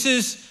 This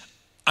is,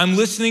 I'm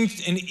listening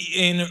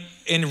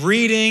and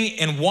reading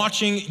and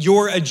watching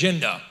your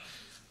agenda,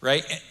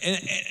 right?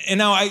 And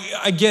now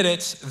I get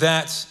it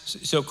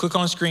so click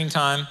on screen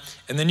time,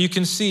 and then you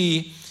can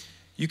see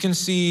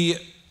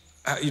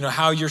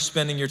how you're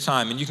spending your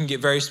time, and you can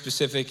get very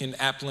specific in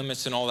app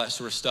limits and all that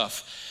sort of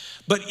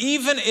stuff. But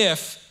even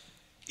if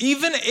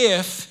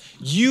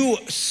you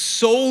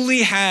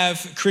solely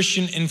have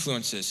Christian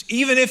influences,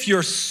 even if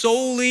you're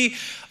solely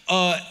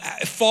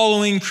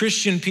following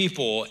Christian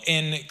people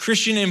and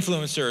Christian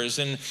influencers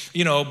and,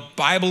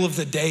 Bible of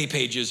the day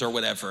pages or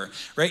whatever,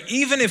 right?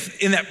 Even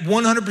if in that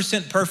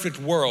 100% perfect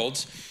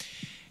world,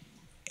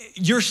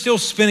 you're still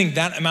spending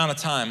that amount of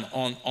time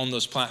on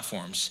those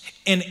platforms.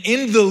 And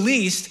in the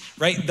least,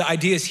 right, the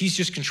idea is he's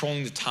just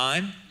controlling the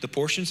time, the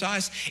portion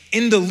size.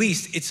 In the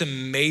least, it's a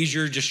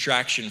major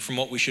distraction from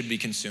what we should be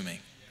consuming.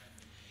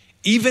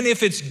 Even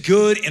if it's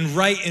good and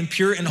right and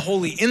pure and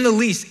holy, in the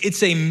least,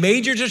 it's a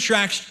major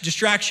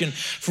distraction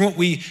from what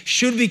we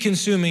should be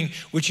consuming,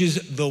 which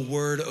is the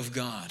Word of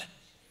God.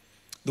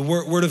 The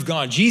Word of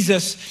God.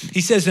 Jesus,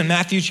 he says in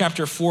Matthew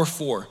chapter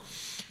 4:4,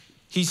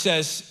 he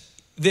says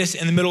this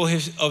in the middle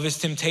of his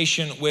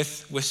temptation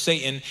with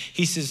Satan.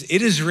 He says,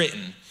 "It is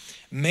written,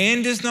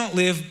 man does not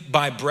live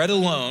by bread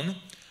alone,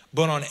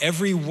 but on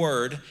every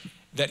word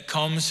that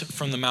comes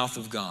from the mouth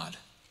of God."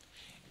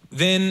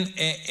 Then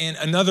in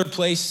another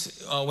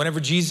place, whenever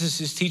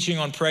Jesus is teaching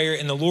on prayer,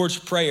 in the Lord's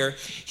Prayer,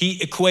 he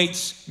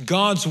equates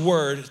God's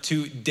word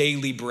to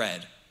daily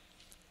bread.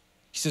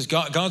 He says,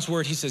 God's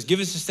word, he says,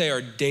 give us this day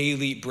our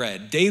daily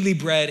bread. Daily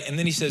bread, and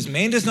then he says,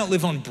 man does not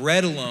live on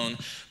bread alone,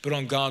 but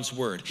on God's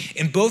word.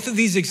 In both of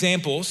these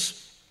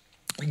examples,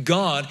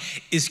 God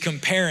is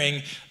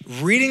comparing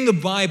reading the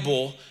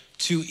Bible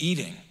to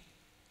eating.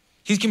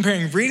 He's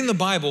comparing reading the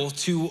Bible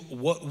to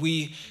what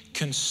we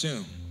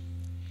consume.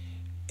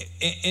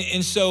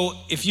 And so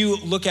if you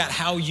look at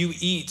how you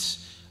eat,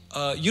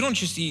 you don't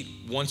just eat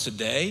once a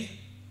day.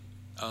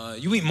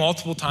 You eat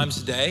multiple times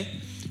a day,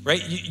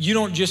 right? You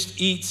don't just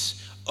eat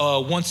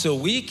once a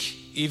week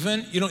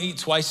even. You don't eat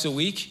twice a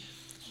week.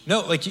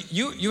 No, like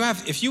you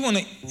have, if you want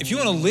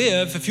to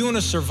live, if you want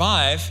to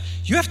survive,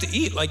 you have to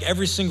eat like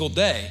every single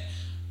day,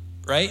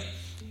 right?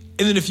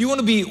 And then if you want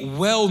to be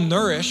well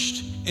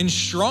nourished and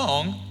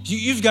strong,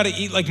 you've got to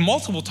eat like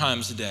multiple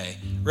times a day,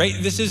 right?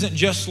 This isn't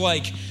just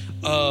like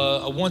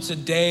a once a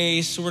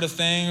day sort of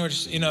thing, or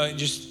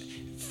just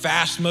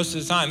fast most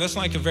of the time. That's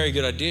not like a very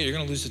good idea. You're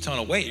going to lose a ton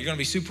of weight. You're going to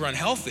be super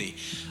unhealthy.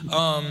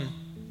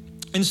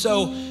 And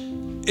so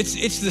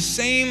it's the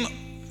same.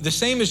 The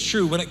same is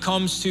true when it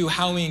comes to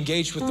how we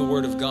engage with the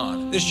Word of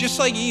God. It's just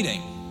like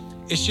eating.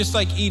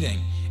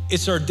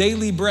 It's our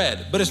daily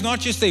bread, but it's not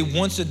just a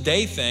once a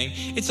day thing.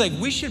 It's like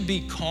we should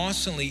be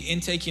constantly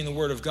intaking the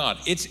Word of God.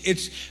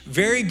 It's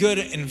very good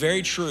and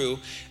very true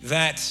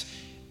that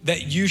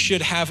you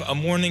should have a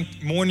morning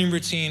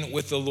routine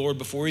with the Lord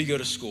before you go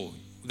to school.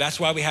 That's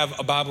why we have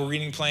a Bible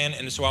reading plan,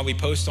 and it's why we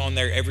post on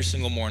there every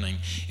single morning.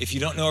 If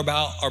you don't know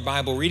about our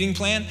Bible reading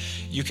plan,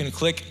 you can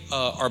click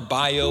our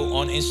bio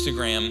on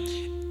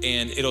Instagram,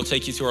 and it'll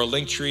take you to our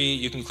link tree.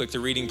 You can click the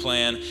reading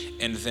plan,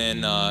 and then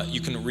you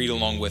can read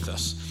along with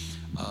us.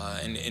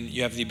 And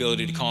you have the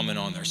ability to comment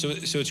on there. So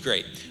it's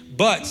great.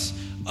 But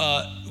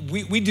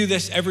we do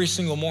this every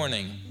single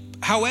morning.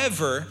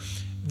 However,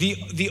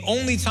 the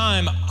only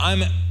time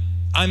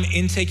I'm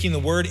intaking the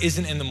Word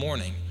isn't in the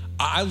morning.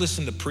 I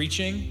listen to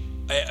preaching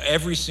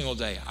every single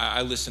day.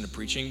 I listen to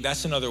preaching.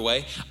 That's another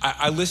way.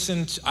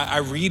 I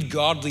read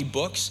godly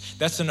books.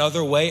 That's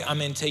another way I'm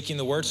intaking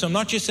the Word. So I'm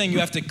not just saying you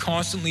have to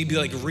constantly be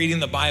like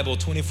reading the Bible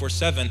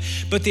 24/7,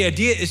 but the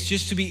idea is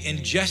just to be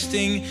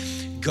ingesting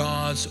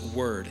God's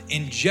word,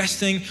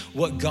 ingesting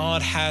what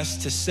God has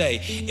to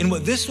say. And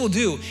what this will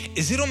do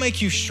is it'll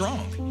make you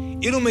strong.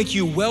 It'll make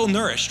you well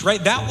nourished,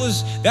 right? That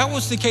was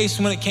the case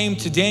when it came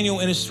to Daniel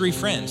and his 3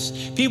 friends.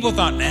 People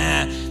thought,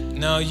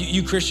 no,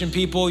 you Christian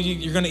people,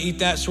 you're gonna eat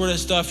that sort of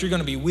stuff. You're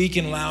gonna be weak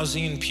and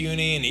lousy and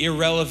puny and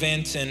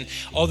irrelevant and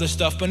all this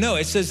stuff. But no,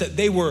 it says that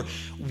they were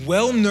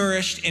well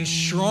nourished and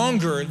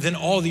stronger than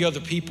all the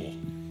other people.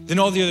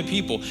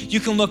 You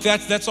can look,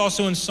 that's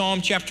also in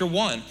Psalm chapter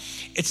 1.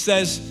 It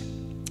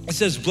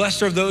says,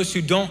 blessed are those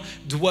who don't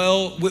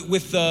dwell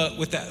with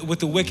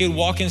the wicked,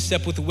 walk in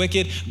step with the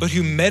wicked, but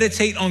who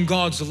meditate on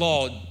God's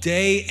law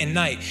day and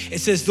night.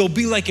 It says they'll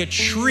be like a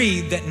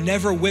tree that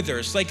never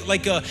withers,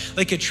 like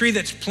a tree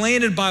that's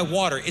planted by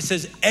water. It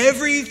says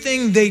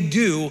everything they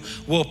do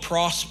will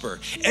prosper.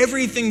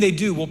 Everything they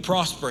do will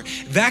prosper.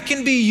 That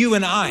can be you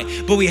and I,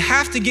 but we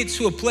have to get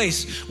to a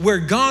place where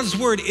God's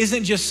word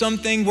isn't just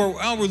something where,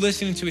 we're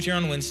listening to it here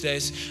on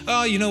Wednesdays.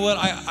 Oh, you know what?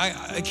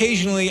 I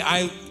occasionally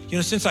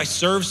since I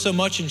serve so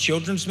much in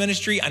children's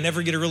ministry, I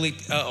never get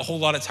a whole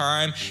lot of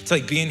time to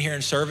like be in here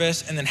in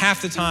service. And then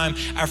half the time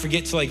I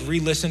forget to like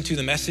re-listen to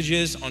the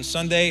messages on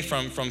Sunday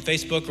from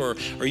Facebook or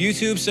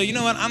YouTube. So you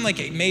know what? I'm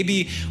like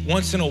maybe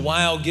once in a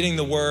while getting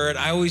the word.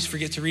 I always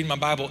forget to read my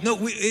Bible. No,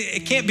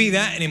 it can't be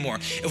that anymore.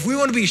 If we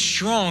want to be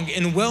strong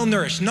and well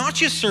nourished, not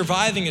just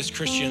surviving as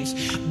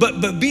Christians,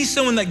 but be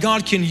someone that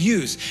God can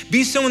use,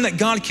 be someone that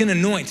God can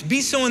anoint,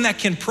 be someone that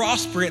can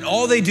prosper in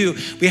all they do,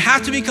 we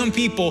have to become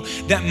people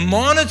that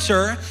monitor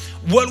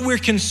what we're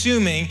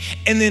consuming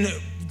and then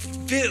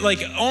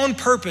on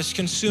purpose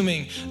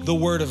consuming the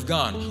word of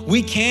God.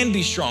 We can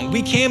be strong.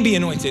 We can be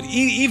anointed.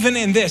 Even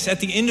in this, at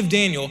the end of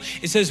Daniel,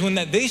 it says when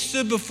they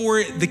stood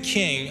before the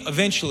king,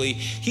 eventually,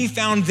 he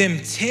found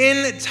them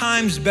 10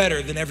 times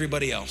better than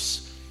everybody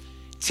else.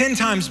 10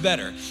 times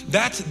better.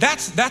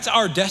 That's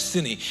our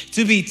destiny,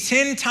 to be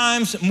 10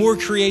 times more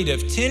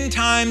creative, 10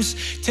 times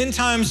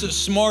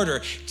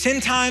smarter,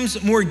 10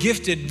 times more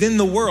gifted than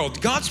the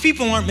world. God's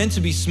people aren't meant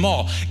to be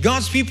small.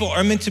 God's people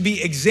are meant to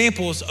be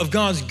examples of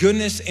God's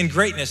goodness and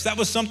greatness. That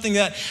was something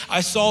that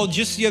I saw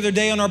just the other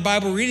day on our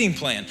Bible reading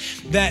plan,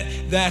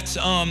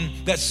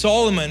 that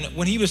Solomon,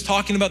 when he was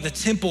talking about the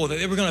temple that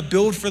they were going to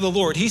build for the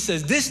Lord, he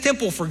says, this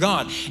temple for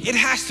God, it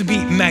has to be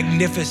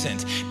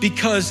magnificent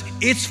because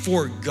it's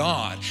for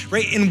God.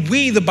 Right? And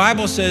the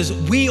Bible says,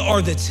 we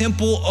are the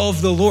temple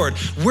of the Lord.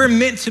 We're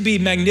meant to be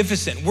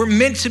magnificent. We're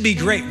meant to be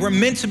great. We're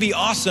meant to be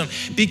awesome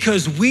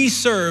because we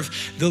serve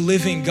the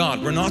living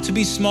God. We're not to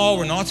be small.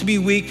 We're not to be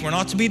weak. We're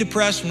not to be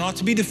depressed. We're not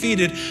to be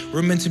defeated.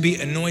 We're meant to be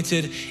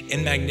anointed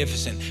and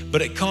magnificent.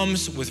 But it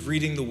comes with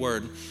reading the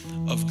word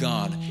of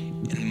God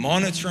and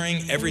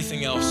monitoring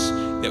everything else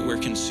that we're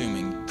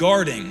consuming,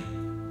 guarding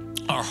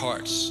our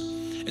hearts.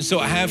 And so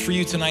I have for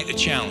you tonight a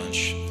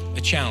challenge.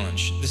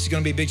 This is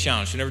gonna be a big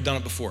challenge. We've never done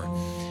it before.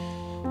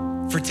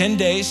 For 10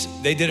 days,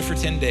 they did it for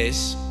 10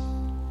 days.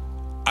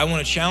 I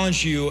wanna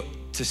challenge you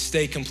to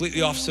stay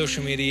completely off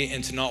social media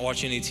and to not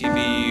watch any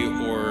TV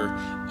or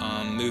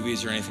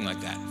movies or anything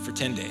like that for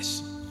 10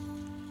 days.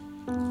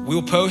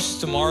 We'll post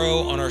tomorrow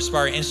on our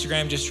Aspire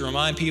Instagram just to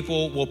remind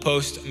people. We'll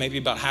post maybe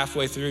about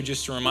halfway through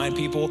just to remind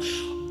people.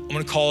 I'm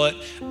gonna call it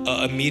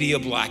a media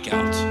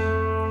blackout.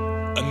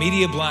 A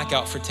media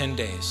blackout for 10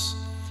 days.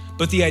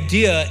 But the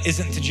idea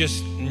isn't to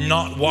just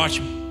not watch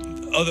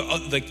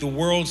like the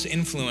world's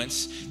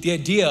influence. The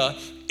idea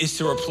is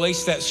to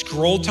replace that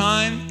scroll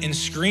time and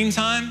screen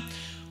time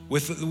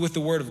with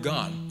the word of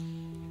God.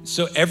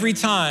 So every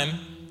time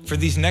for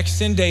these next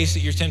 10 days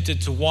that you're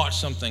tempted to watch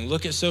something,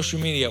 look at social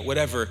media,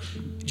 whatever,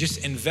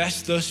 just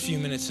invest those few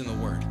minutes in the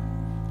word.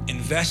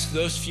 Invest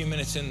those few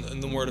minutes in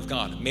the word of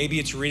God. Maybe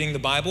it's reading the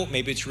Bible.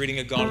 Maybe it's reading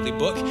a godly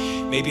book.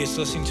 Maybe it's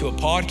listening to a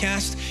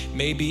podcast.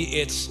 Maybe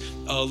it's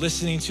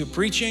listening to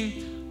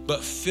preaching,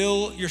 but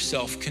fill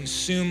yourself,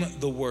 consume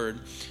the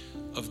word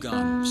of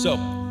God. So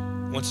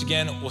once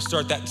again, we'll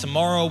start that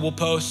tomorrow. We'll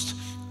post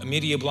a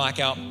media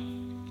blackout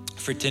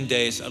for 10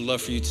 days. I'd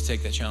love for you to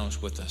take that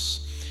challenge with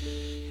us.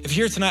 If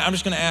you're here tonight, I'm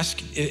just gonna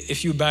ask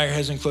if you would bow your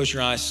heads and close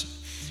your eyes.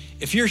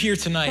 If you're here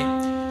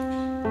tonight,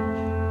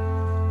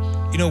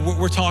 you know,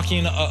 we're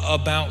talking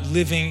about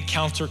living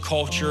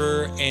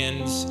counterculture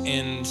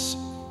and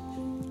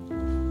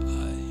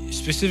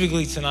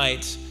specifically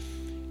tonight,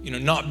 you know,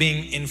 not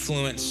being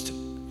influenced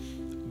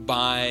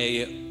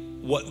by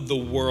what the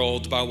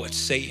world, by what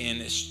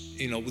Satan is,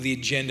 you know, the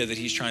agenda that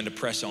he's trying to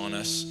press on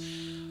us.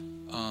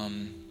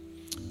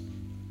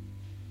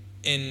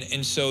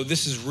 And so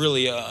this is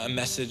really a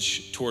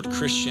message toward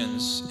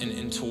Christians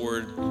and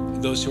toward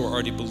those who are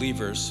already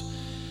believers.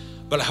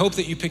 But I hope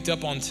that you picked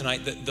up on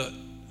tonight that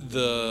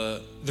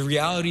the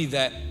reality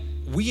that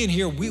we in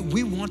here,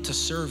 we want to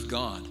serve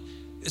God.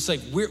 It's like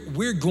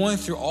we're going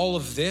through all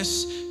of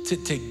this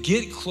to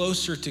get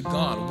closer to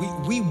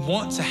God. We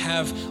want to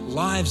have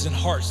lives and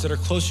hearts that are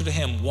closer to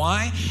him.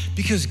 Why?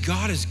 Because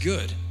God is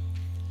good.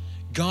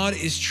 God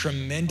is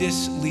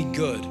tremendously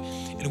good.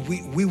 And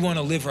we want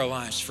to live our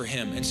lives for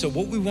him. And so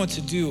what we want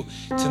to do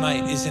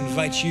tonight is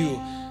invite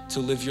you to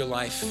live your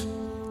life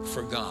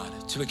for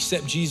God, to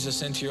accept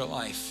Jesus into your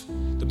life.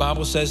 The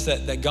Bible says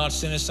that God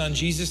sent his son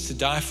Jesus to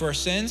die for our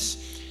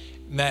sins,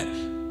 and that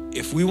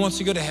if we want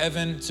to go to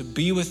heaven, to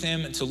be with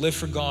him and to live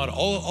for God,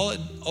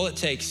 all it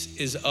takes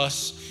is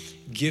us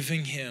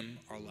giving him